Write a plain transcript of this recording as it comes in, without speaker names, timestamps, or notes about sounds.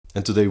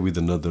and today with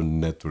another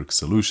network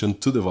solution,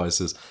 two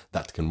devices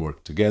that can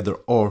work together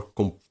or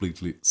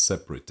completely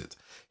separated.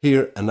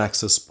 Here, an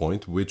access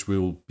point which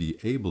will be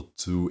able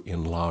to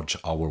enlarge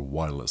our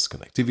wireless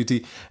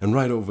connectivity, and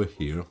right over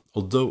here,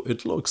 although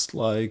it looks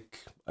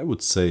like, I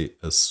would say,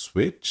 a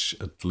switch,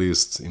 at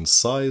least in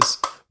size,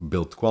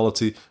 build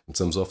quality, in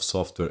terms of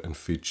software and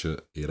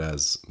feature, it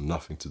has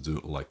nothing to do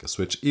like a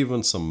switch.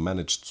 Even some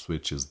managed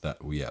switches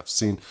that we have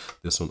seen,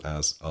 this one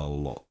has a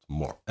lot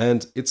more,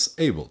 and it's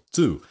able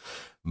to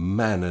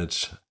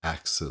manage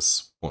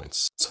access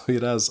points. So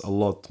it has a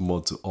lot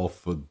more to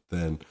offer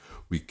than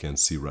we can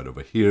see right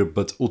over here,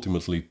 but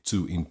ultimately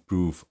to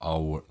improve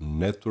our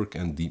network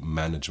and the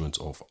management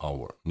of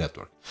our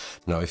network.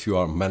 Now, if you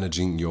are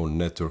managing your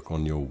network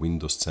on your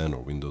Windows 10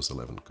 or Windows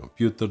 11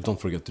 computer, don't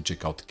forget to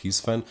check out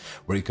KeysFan,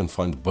 where you can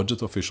find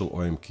budget official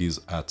OEM keys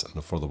at an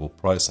affordable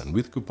price and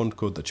with coupon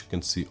code that you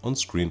can see on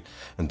screen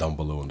and down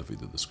below in the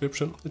video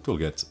description, it will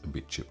get a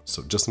bit cheaper.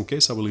 So just in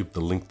case, I will leave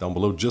the link down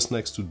below just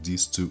next to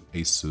these two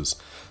Asus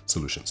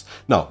solutions.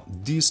 Now,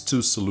 these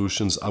two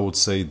solutions, I would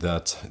say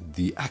that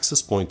the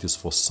access point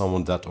is for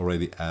someone that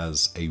already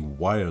has a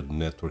wired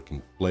network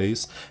in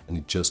place and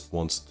it just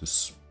wants to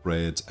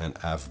spread and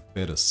have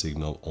better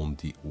signal on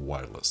the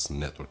wireless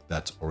network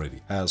that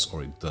already has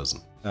or it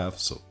doesn't have.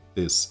 So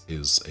this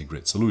is a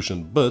great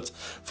solution. But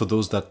for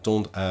those that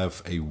don't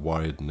have a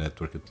wired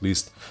network, at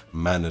least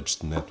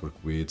managed network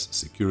with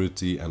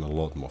security and a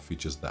lot more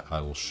features that I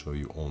will show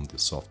you on the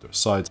software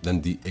side, then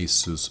the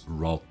Asus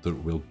router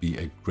will be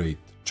a great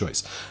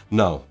choice.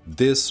 Now,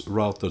 this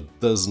router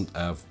doesn't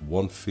have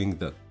one thing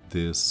that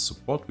this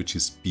support, which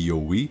is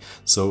PoE.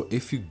 So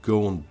if you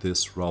go on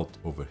this route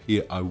over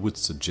here, I would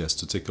suggest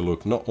to take a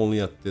look not only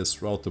at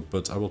this router,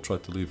 but I will try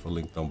to leave a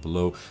link down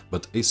below,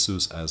 but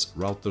Asus has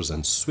routers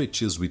and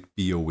switches with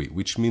PoE,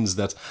 which means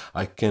that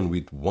I can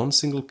with one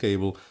single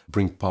cable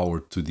bring power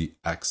to the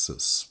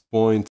access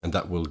point, and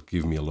that will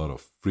give me a lot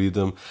of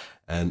freedom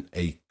and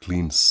a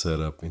clean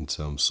setup in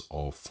terms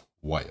of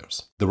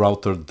wires. The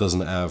router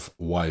doesn't have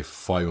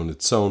Wi-Fi on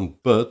its own,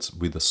 but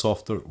with the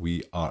software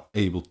we are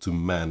able to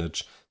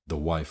manage the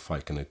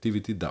Wi-Fi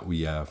connectivity that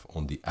we have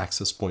on the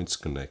access points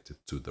connected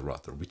to the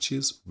router, which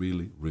is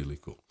really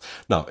cool.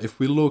 Now, if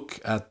we look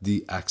at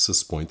the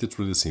access point, it's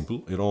really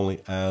simple. It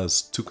only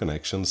has two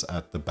connections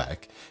at the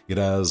back. It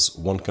has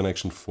one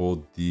connection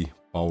for the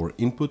power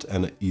input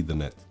and an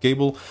Ethernet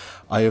cable.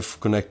 I have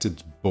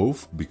connected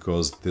both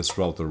because this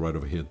router right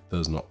over here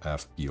does not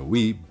have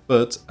PoE,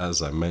 but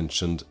as I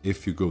mentioned,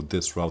 if you go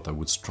this route, I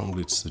would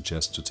strongly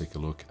suggest to take a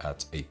look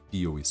at a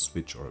PoE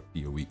switch or a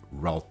PoE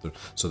router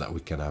so that we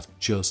can have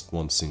just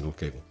one single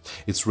cable.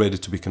 It's ready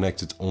to be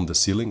connected on the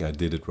ceiling. I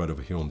did it right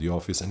over here on the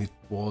office and it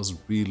was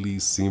really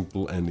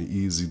simple and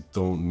easy.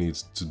 Don't need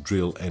to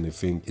drill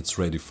anything. It's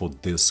ready for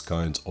this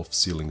kind of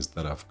ceilings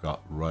that I've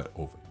got right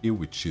over here,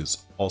 which is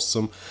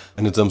awesome.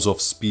 And in terms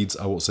of speeds,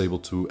 I was able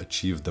to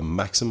achieve the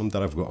maximum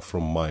that I've got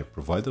from my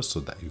provider, so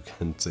that you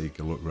can take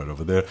a look right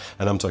over there.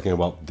 And I'm talking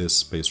about this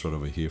space right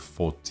over here,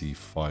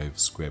 45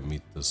 square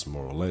meters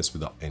more or less,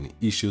 without any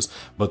issues.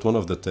 But one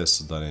of the tests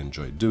that I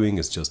enjoy doing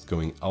is just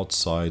going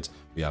outside.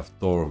 We have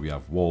door, we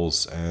have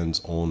walls, and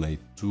on a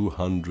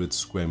 200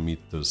 square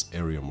meters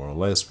area more or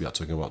less, we are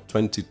talking about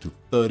 20 to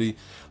 30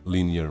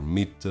 linear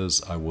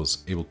meters, I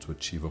was able to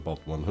achieve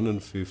about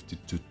 150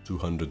 to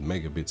 200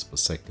 megabits per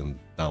second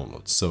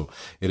download. So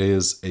it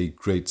is a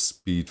great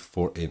speed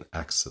for an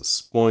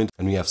access point,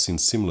 and we have seen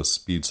similar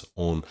speeds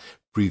on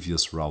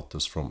previous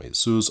routers from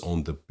Asus,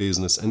 on the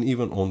business and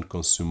even on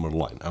consumer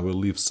line. I will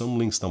leave some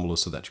links down below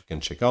so that you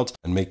can check out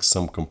and make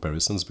some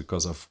comparisons,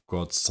 because I've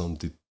got some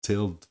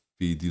detailed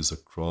videos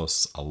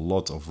across a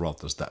lot of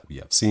routers that we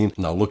have seen.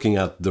 Now, looking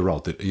at the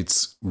router,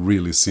 it's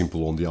really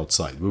simple on the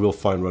outside. We will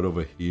find right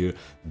over here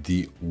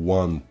the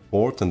one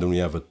port, and then we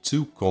have a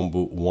two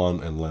combo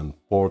WAN and LAN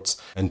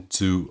ports and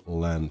two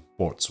LAN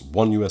ports,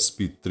 one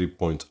USB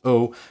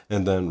 3.0,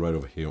 and then right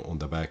over here on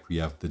the back we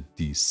have the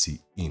DC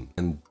in,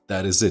 and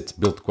that is it.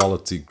 Build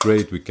quality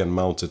great. We can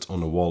mount it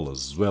on a wall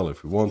as well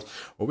if we want,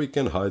 or we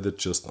can hide it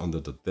just under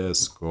the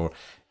desk or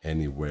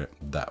anywhere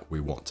that we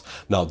want.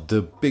 Now,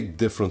 the big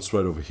difference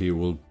right over here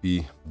will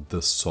be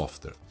the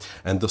software,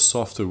 and the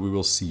software we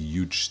will see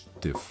huge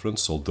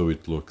difference, although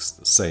it looks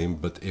the same.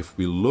 But if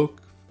we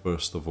look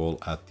first of all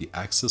at the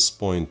access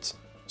point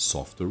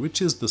software,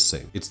 which is the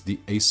same, it's the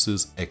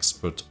Asus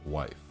Expert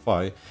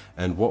Wi-Fi,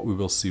 and what we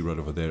will see right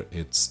over there,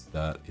 it's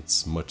that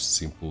it's much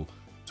simple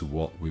to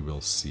what we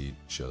will see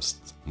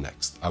just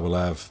next. I will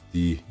have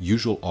the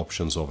usual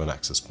options of an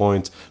access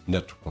point,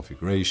 network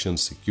configuration,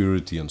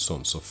 security, and so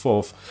on and so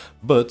forth.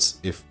 But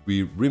if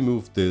we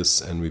remove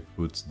this and we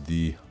put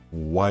the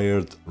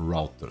wired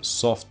router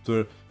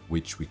software,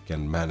 which we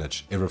can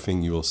manage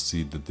everything, you will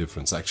see the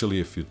difference.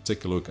 Actually, if you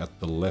take a look at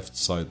the left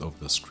side of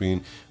the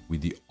screen with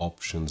the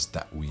options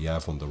that we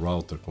have on the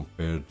router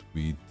compared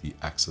with the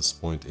access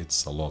point,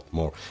 it's a lot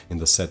more. In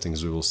the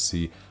settings, we will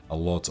see a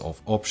lot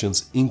of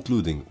options,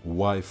 including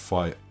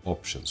Wi-Fi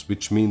options,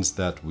 which means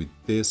that with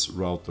this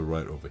router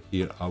right over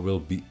here, I will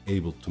be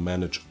able to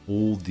manage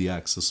all the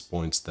access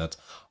points that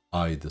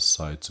I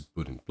decide to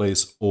put in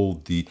place,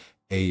 all the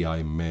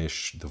AI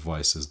mesh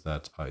devices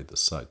that I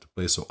decide to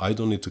place. So I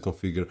don't need to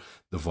configure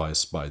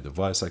device by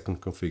device. I can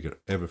configure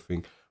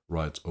everything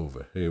right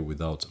over here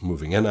without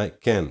moving. And I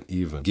can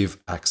even give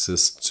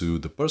access to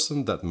the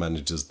person that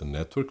manages the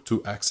network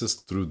to access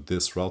through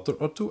this router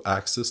or to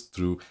access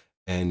through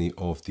any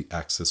of the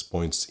access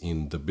points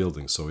in the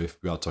building. So if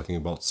we are talking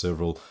about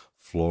several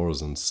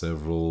floors and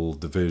several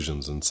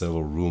divisions and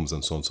several rooms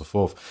and so on and so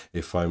forth,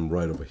 if I'm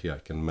right over here, I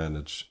can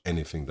manage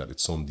anything that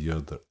it's on the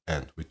other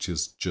end, which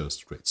is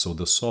just great. So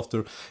the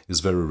software is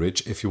very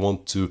rich. If you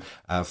want to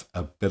have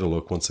a better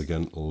look, once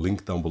again,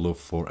 link down below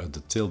for a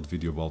detailed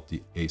video about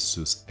the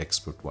Asus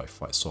Expert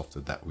Wi-Fi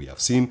software that we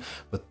have seen.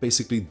 But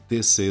basically,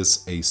 this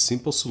is a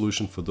simple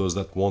solution for those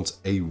that want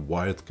a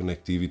wired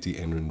connectivity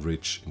and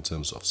enrich in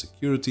terms of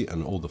security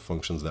and all the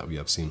functions that we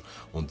have seen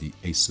on the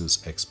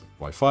Asus Expert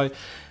Wi-Fi.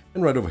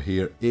 And right over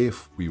here,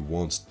 if we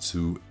want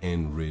to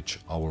enrich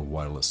our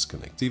wireless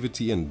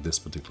connectivity, and in this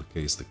particular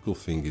case, the cool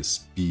thing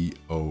is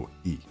PoE.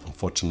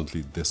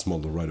 Unfortunately, this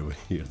model right over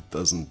here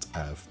doesn't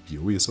have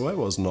PoE, so I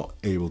was not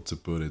able to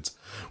put it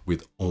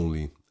with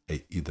only a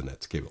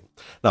Ethernet cable.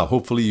 Now,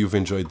 hopefully you've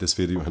enjoyed this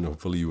video, and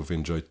hopefully you've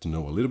enjoyed to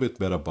know a little bit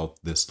better about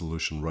this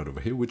solution right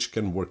over here, which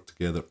can work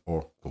together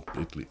or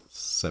completely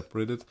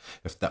separated.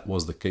 If that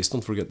was the case,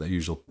 don't forget that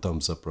usual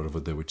thumbs up right over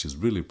there, which is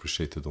really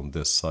appreciated on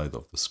this side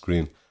of the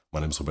screen. My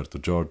name is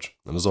Roberto,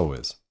 and as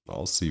always,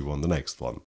 I'll see you on the next one.